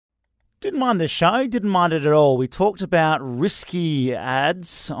Didn't mind the show, didn't mind it at all. We talked about risky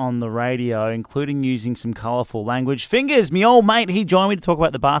ads on the radio, including using some colourful language. Fingers, me old mate, he joined me to talk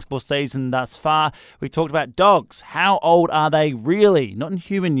about the basketball season thus far. We talked about dogs. How old are they really? Not in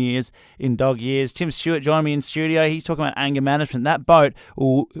human years, in dog years. Tim Stewart joined me in studio. He's talking about anger management. That boat,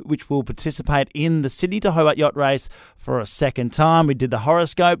 which will participate in the Sydney to Hobart yacht race for a second time. We did the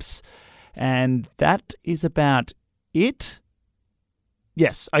horoscopes, and that is about it.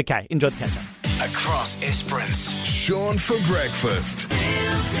 Yes, okay. Enjoy the catch-up. Across Esperance. Sean for breakfast.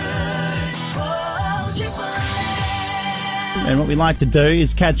 And what we like to do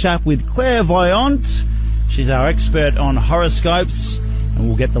is catch up with Clairvoyante. She's our expert on horoscopes, and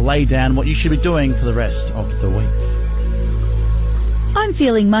we'll get the lay down what you should be doing for the rest of the week. I'm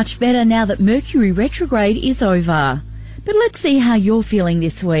feeling much better now that Mercury retrograde is over. But let's see how you're feeling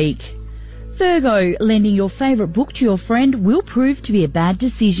this week. Virgo, lending your favourite book to your friend will prove to be a bad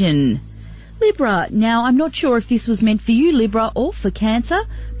decision. Libra, now I'm not sure if this was meant for you, Libra, or for Cancer,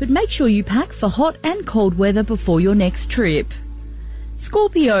 but make sure you pack for hot and cold weather before your next trip.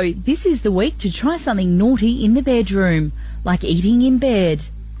 Scorpio, this is the week to try something naughty in the bedroom, like eating in bed.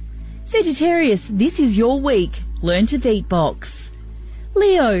 Sagittarius, this is your week. Learn to beatbox.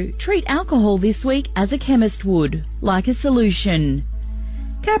 Leo, treat alcohol this week as a chemist would, like a solution.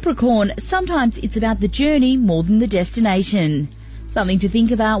 Capricorn, sometimes it's about the journey more than the destination. Something to think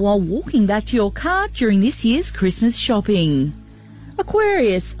about while walking back to your car during this year's Christmas shopping.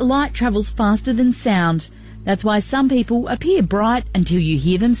 Aquarius, light travels faster than sound. That's why some people appear bright until you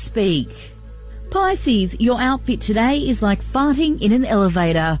hear them speak. Pisces, your outfit today is like farting in an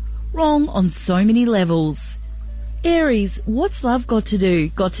elevator. Wrong on so many levels. Aries, what's love got to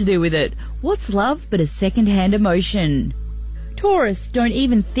do with it? What's love but a second-hand emotion? Taurus, don't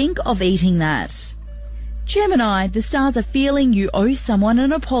even think of eating that. Gemini, the stars are feeling you owe someone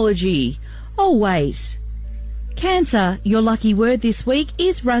an apology. Oh, wait. Cancer, your lucky word this week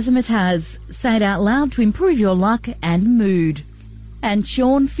is razzmatazz. Say it out loud to improve your luck and mood. And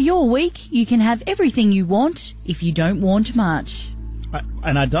Sean, for your week, you can have everything you want if you don't want much.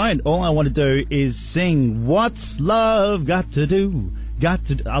 And I don't. All I want to do is sing, "What's love got to do?"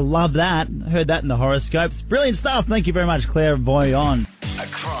 I love that. Heard that in the horoscopes. Brilliant stuff. Thank you very much, Clairvoyante.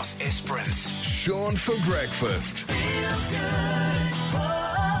 Across Esperance. Sean for breakfast.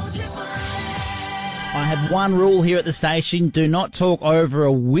 I had one rule here at the station. Do not talk over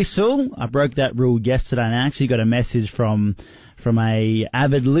a whistle. I broke that rule yesterday, and I actually got a message from a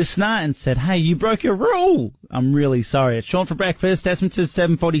avid listener and said, "Hey, you broke your rule." I'm really sorry. It's Sean for breakfast. Esmonton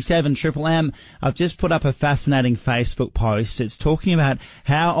 747 Triple M. I've just put up a fascinating Facebook post. It's talking about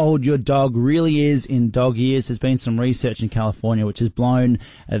how old your dog really is in dog years. There's been some research in California which has blown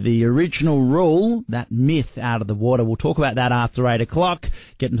the original rule, that myth, out of the water. We'll talk about that after 8 o'clock.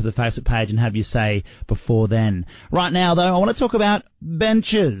 Get into the Facebook page and have your say before then. Right now, though, I want to talk about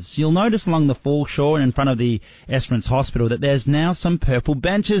benches. You'll notice along the foreshore and in front of the Esperance Hospital that there's now some purple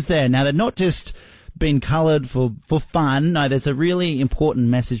benches there. Now, they're not just been coloured for fun. No, there's a really important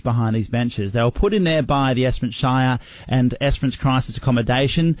message behind these benches. They were put in there by the Esperance Shire and Esperance Crisis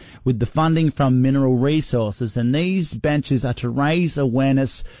Accommodation with the funding from Mineral Resources, and these benches are to raise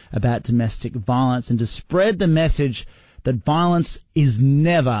awareness about domestic violence and to spread the message that violence is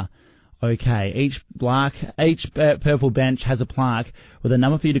never okay. Each purple bench has a plaque with a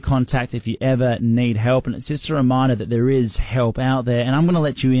number for you to contact if you ever need help, and it's just a reminder that there is help out there. And I'm going to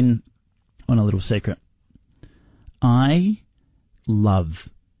let you in on a little secret. I love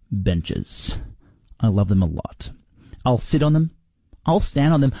benches. I love them a lot. I'll sit on them. I'll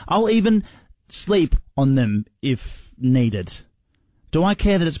stand on them. I'll even sleep on them if needed. Do I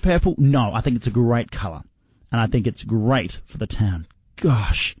care that it's purple? No, I think it's a great colour, and I think it's great for the town.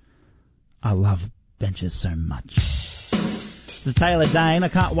 Gosh, I love benches so much. This is Taylor Dane. I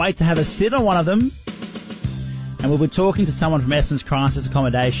can't wait to have a sit on one of them. And we'll be talking to someone from Esperance Crisis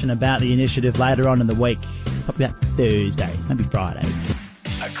Accommodation about the initiative later on in the week. Probably about Thursday, maybe Friday.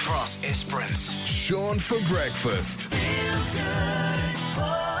 Across Esperance. Sean for breakfast.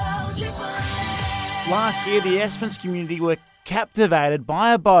 Last year, the Esperance community were captivated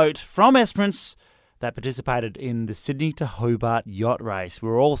by a boat from Esperance that participated in the Sydney to Hobart yacht race. We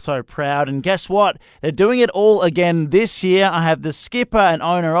were all so proud, and guess what? They're doing it all again this year. I have the skipper and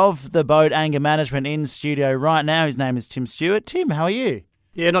owner of the boat, Anger Management, in studio right now. His name is Tim Stewart. Tim, how are you?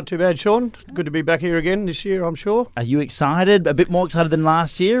 Yeah, not too bad, Sean. Good to be back here again this year, I'm sure. Are you excited? A bit more excited than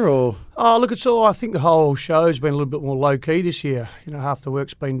last year, or...? Oh, look, I think the whole show's been a little bit more low-key this year. Half the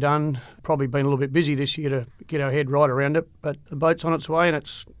work's been done. Probably been a little bit busy this year to get our head right around it. But the boat's on its way and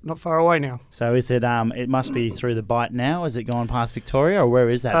it's not far away now. So is it? It must be through the Bight now. Has it gone past Victoria, or where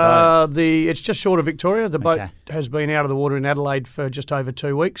is that boat? It's just short of Victoria. The boat has been out of the water in Adelaide for just over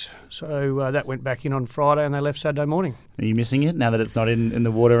 2 weeks. So that went back in on Friday and they left Saturday morning. Are you missing it now that it's not in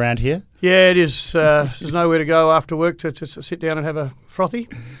the water around here? Yeah, it is. There's nowhere to go after work to sit down and have a frothy.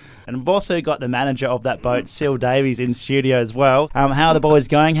 And we've also got the manager of that boat, Sil Davies, in studio as well. How are the boys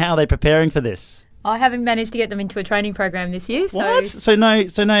going? How are they preparing for this? I haven't managed to get them into a training program this year. What? So no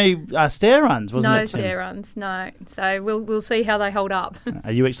stair runs, wasn't it? No stair runs, no. So we'll see how they hold up.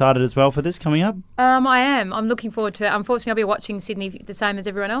 Are you excited as well for this coming up? I am. I'm looking forward to it. Unfortunately, I'll be watching Sydney the same as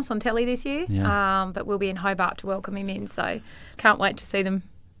everyone else on telly this year. Yeah. But we'll be in Hobart to welcome him in. So can't wait to see them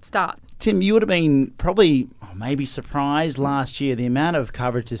start. Tim, you would have been probably maybe surprised last year the amount of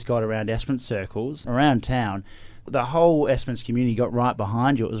coverage this got around Esperance circles, around town. The whole Esperance community got right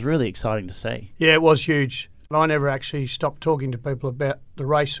behind you. It was really exciting to see. Yeah, it was huge. I never actually stopped talking to people about the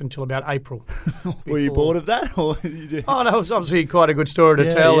race until about April. Were you bored of that? Or Oh, no, it was obviously quite a good story to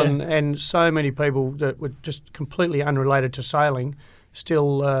tell, yeah. And so many people that were just completely unrelated to sailing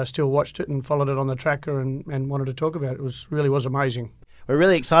still watched it and followed it on the tracker and wanted to talk about it. It really was amazing. We're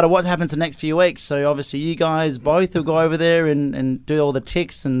really excited. What happens the next few weeks? So obviously you guys both will go over there and do all the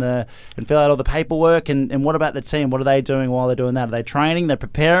ticks and fill out all the paperwork. And what about the team? What are they doing while they're doing that? Are they training? They're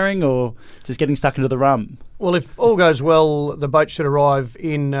preparing, or just getting stuck into the rum? Well, if all goes well, the boat should arrive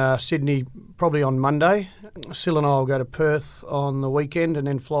in Sydney probably on Monday. Sil and I will go to Perth on the weekend and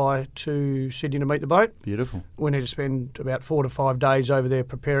then fly to Sydney to meet the boat. Beautiful. We need to spend about 4 to 5 days over there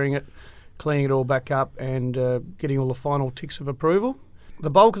preparing it, cleaning it all back up and getting all the final ticks of approval. The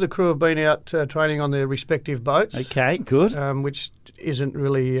bulk of the crew have been out training on their respective boats. Okay, good. Which isn't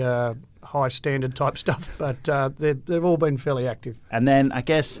really high standard type stuff, but they've all been fairly active. And then I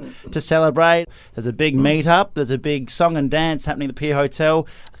guess to celebrate, there's a big meet-up, there's a big song and dance happening at the Pier Hotel.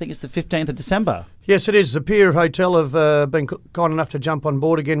 I think it's the 15th of December. Yes, it is. The Pier Hotel have been kind enough to jump on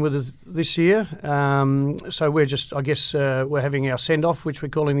board again with us this year. So we're just, I guess, we're having our send-off, which we're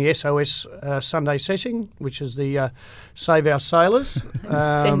calling the SOS Sunday session, which is the Save Our Sailors.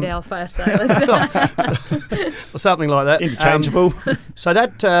 Send our fire sailors. Or something like that. Interchangeable. So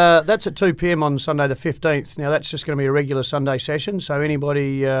that's at 2 p.m. on Sunday the 15th. Now, that's just going to be a regular Sunday session, so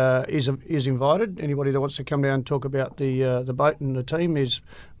anybody is invited. Anybody that wants to come down and talk about the boat and the team is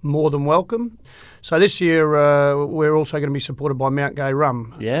more than welcome. So this year we're also going to be supported by Mount Gay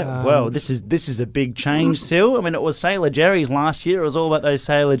Rum. Yeah, well, this is a big change, Sil. I mean, it was Sailor Jerry's last year. It was all about those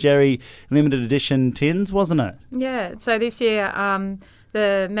Sailor Jerry limited edition tins, wasn't it? Yeah, so this year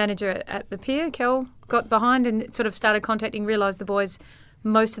the manager at the pier, Kel, got behind and sort of started contacting, realised the boys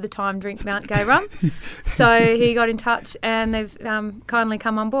most of the time drink Mount Gay Rum. So he got in touch and they've kindly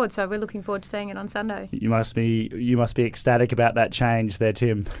come on board. So we're looking forward to seeing it on Sunday. You must be ecstatic about that change there,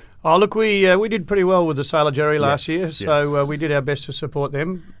 Tim. Oh, look, we did pretty well with the Sailor Jerry last year, yes. so we did our best to support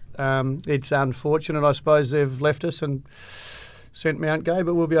them. It's unfortunate, I suppose, they've left us and sent Mount Gay,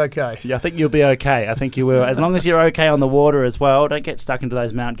 but we'll be okay. Yeah, I think you'll be okay. I think you will. As long as you're okay on the water as well, don't get stuck into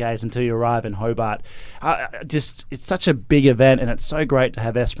those Mount Gays until you arrive in Hobart. It's such a big event, and it's so great to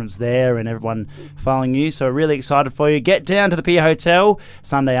have Esperance there and everyone following you. So we're really excited for you. Get down to the Pier Hotel,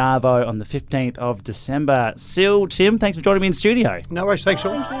 Sunday Arvo on the 15th of December. Sil, Tim, thanks for joining me in studio. No worries, thanks,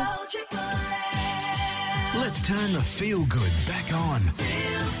 Sean. Let's turn the feel-good back on.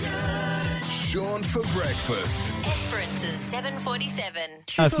 Sean for breakfast. Esperance's 747.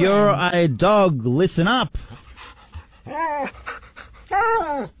 If you're a dog, listen up.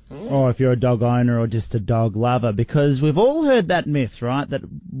 Or if you're a dog owner or just a dog lover, because we've all heard that myth, right? That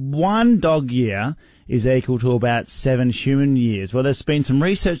one dog year is equal to about 7 human years. Well, there's been some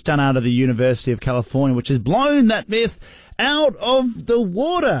research done out of the University of California which has blown that myth out of the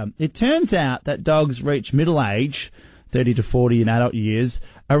water. It turns out that dogs reach middle age, 30 to 40 in adult years,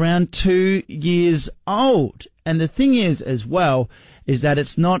 around 2 years old. And the thing is, as well, is that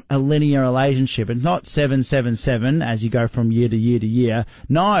it's not a linear relationship. It's not 777 as you go from year to year to year.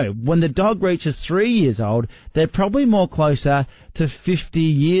 No, when the dog reaches 3 years old, they're probably more closer to 50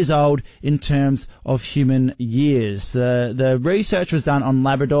 years old in terms of human years. The research was done on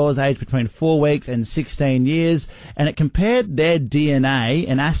Labradors aged between 4 weeks and 16 years, and it compared their DNA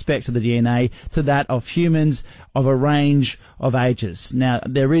and aspects of the DNA to that of humans of a range of ages. Now,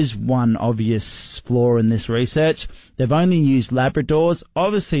 there is one obvious flaw in this research. They've only used Labradors.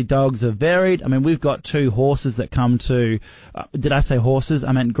 Obviously, dogs are varied. I mean, we've got 2 horses that come to... did I say horses?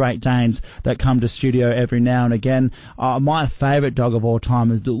 I meant Great Danes that come to studio every now and again. My favourite dog of all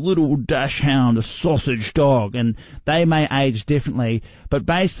time is the little Dachshund, the sausage dog, and they may age differently. But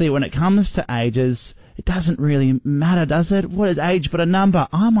basically, when it comes to ages... it doesn't really matter, does it? What is age but a number?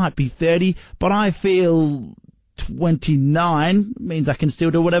 I might be 30, but I feel 29. Means I can still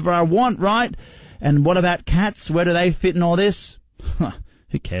do whatever I want, right? And what about cats? Where do they fit in all this?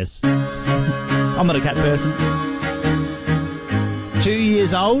 Who cares? I'm not a cat person. 2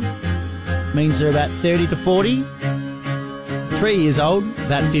 years old means they're about 30 to 40. 3 years old,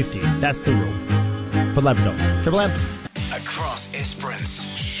 about 50. That's the rule for Labradors. Triple M. Across Esperance.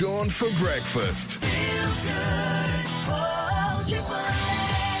 Sean for breakfast.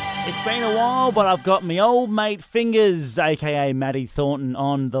 It's been a while, but I've got my old mate Fingers, a.k.a. Matty Thornton,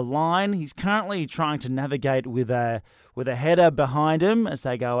 on the line. He's currently trying to navigate with a header behind him as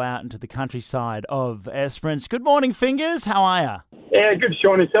they go out into the countryside of Esperance. Good morning, Fingers. How are you? Yeah, good.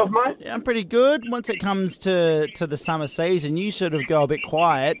 Sean, yourself, mate? Yeah, I'm pretty good. Once it comes to the summer season, you sort of go a bit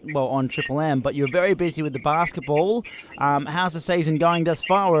quiet, well, on Triple M, but you're very busy with the basketball. How's the season going thus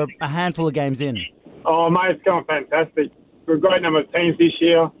far? We're a handful of games in. Oh, mate, it's going fantastic. We're a great number of teams this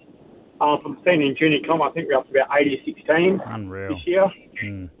year. From the senior and junior comp, I think we're up to about 86 teams Unreal. this year.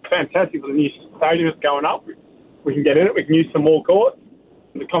 Fantastic for the new stadium that's going up. We can get in it. We can use some more courts.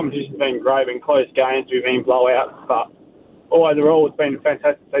 The competition's been great. Been close games. We've been blowouts, but overall, it's been a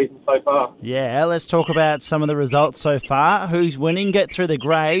fantastic season so far. Yeah, let's talk about some of the results so far. Who's winning? Get through the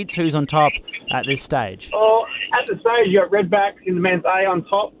grades. Who's on top at this stage? Oh, at the stage, you got Redbacks in the men's A on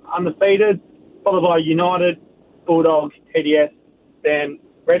top, undefeated, followed by United, Bulldogs, TDS, then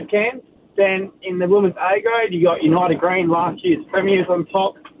Redcans. Then in the women's A grade, you got United Green, last year's premiers, on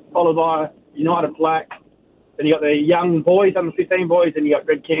top, followed by United Black. Then you got the young boys, under 15 boys, and you got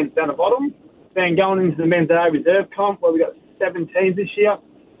Redcans down the bottom. Then going into the men's A reserve comp, where we got 7 teams this year.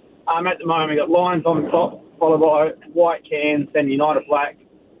 At the moment, we got Lions on top, followed by White Cans, then United Black,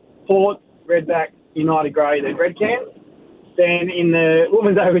 Ports, Redbacks, United Grey, then Redcans. Then in the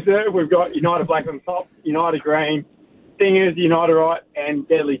women's A reserve, we've got United Black on top, United Green, Stingers, United Right, and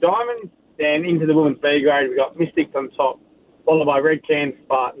Deadly Diamonds. Then into the women's B grade, we've got Mystics on top, followed by Redcans,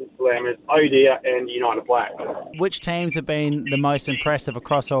 Spartans, Slammers, Oh Dear, and United Black. Which teams have been the most impressive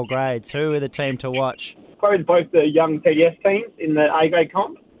across all grades? Who are the team to watch? Probably both the young TDS teams in the A grade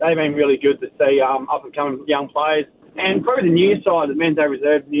comp. They've been really good to see up-and-coming young players. And probably the new side, the men's A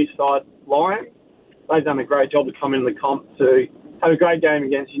reserve, new side, Lions. They've done a great job to come in the comp to have a great game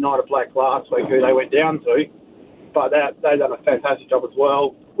against United Black last week, who they went down to. But they've done a fantastic job as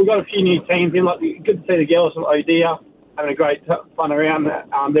well. We've got a few new teams in. Like, good to see the girls from Oh Dear having a great fun around.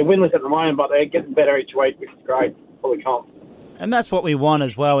 They're winless at the moment, but they're getting better each week, which is great for the comp. And that's what we want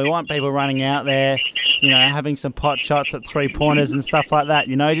as well. We want people running out there, having some pot shots at 3-pointers and stuff like that,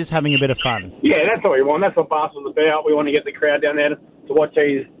 just having a bit of fun. Yeah, that's what we want. That's what basketball's about. We want to get the crowd down there to watch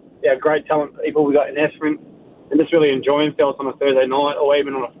these great talent people we got in Esperance and just really enjoy themselves on a Thursday night or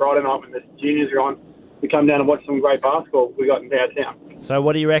even on a Friday night when the juniors are on. We come down and watch some great basketball we got in our town. So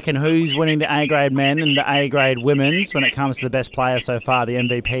what do you reckon? Who's winning the A-grade men and the A-grade women's when it comes to the best player so far, the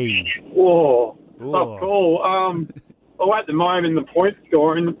MVP? Whoa, tough call. Well, at the moment, the point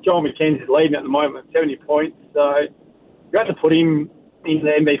scoring, Joel McKenzie's leading at the moment, 70 points. So you have to put him in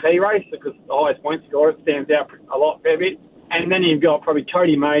the MVP race because the highest point scorer stands out a lot, fair bit. And then you've got probably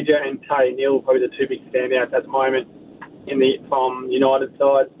Cody Major and Tay Neal, probably the 2 big standouts at the moment from United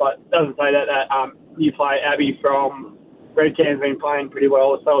side. But it doesn't say that new player Abby from Redcan's been playing pretty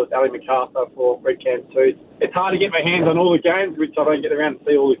well. So has Ali MacArthur for Redcan too. It's hard to get my hands on all the games, which I don't get around to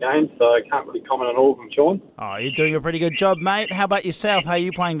see all the games, so I can't really comment on all of them, Sean. Oh, you're doing a pretty good job, mate. How about yourself? How are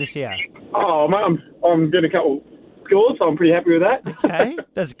you playing this year? Oh, mate, I'm doing a couple scores, so I'm pretty happy with that. Okay,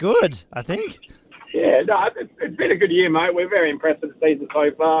 that's good, I think. Yeah, no, it's been a good year, mate. We're very impressed with the season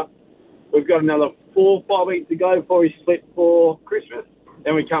so far. We've got another 4 or 5 weeks to go before we split for Christmas.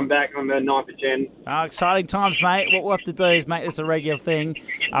 Then we come back on the 9th of Jan. Exciting times, mate. What we'll have to do is make this a regular thing.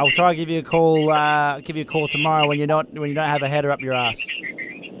 I'll try to give you a call. Tomorrow when you don't have a header up your ass.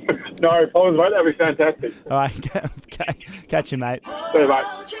 No problems, mate. That'd be fantastic. All right, okay. Catch you, mate. See you, mate.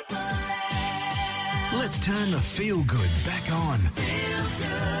 Let's turn the feel good back on.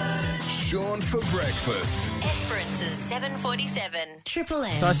 Sean for breakfast. Esperance's 747. Triple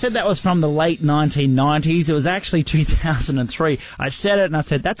M. So I said that was from the late 1990s. It was actually 2003. I said it and I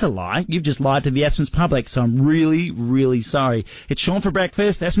said, that's a lie. You've just lied to the Esperance public, so I'm really, really sorry. It's Sean for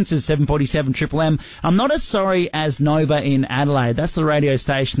breakfast. Esperance's 747 Triple M. I'm not as sorry as Nova in Adelaide. That's the radio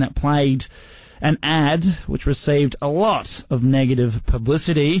station that played an ad which received a lot of negative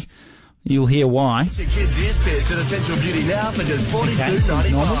publicity. You'll hear why. Your kids' ears pierced at Essential Beauty now for just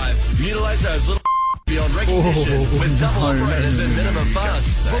 $42.95. Mutilate those little beyond recognition with double operators and minimum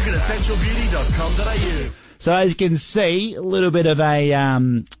fuss. Book at essentialbeauty.com.au. So as you can see, a little bit of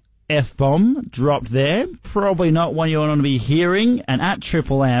a F-bomb dropped there. Probably not one you want to be hearing. And at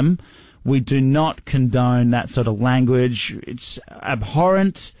Triple M, we do not condone that sort of language. It's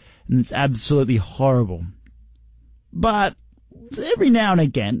abhorrent and it's absolutely horrible. But every now and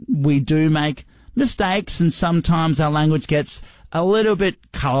again, we do make mistakes and sometimes our language gets a little bit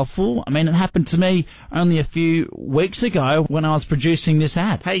colourful. I mean, it happened to me only a few weeks ago when I was producing this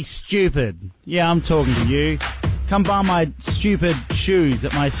ad. Hey, stupid. Yeah, I'm talking to you. Come buy my stupid shoes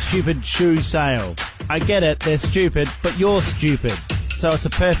at my stupid shoe sale. I get it, they're stupid, but you're stupid. So it's a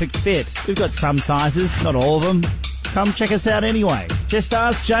perfect fit. We've got some sizes, not all of them. Come check us out anyway. Just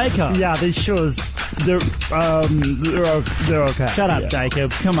ask Jacob. Yeah, these shoes, they're okay. Shut up,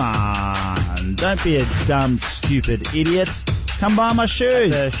 Jacob. Come on. Don't be a dumb, stupid idiot. Come buy my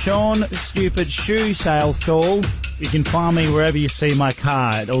shoes. At the Sean Stupid Shoe Sale Stall. You can find me wherever you see my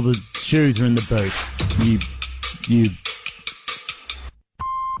car. All the shoes are in the boot. You.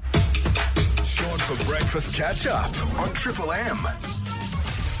 Sean for breakfast catch up on Triple M.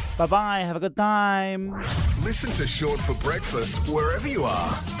 Bye-bye. Have a good time. Listen to Sean for breakfast wherever you are.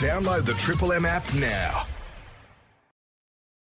 Download the Triple M app now.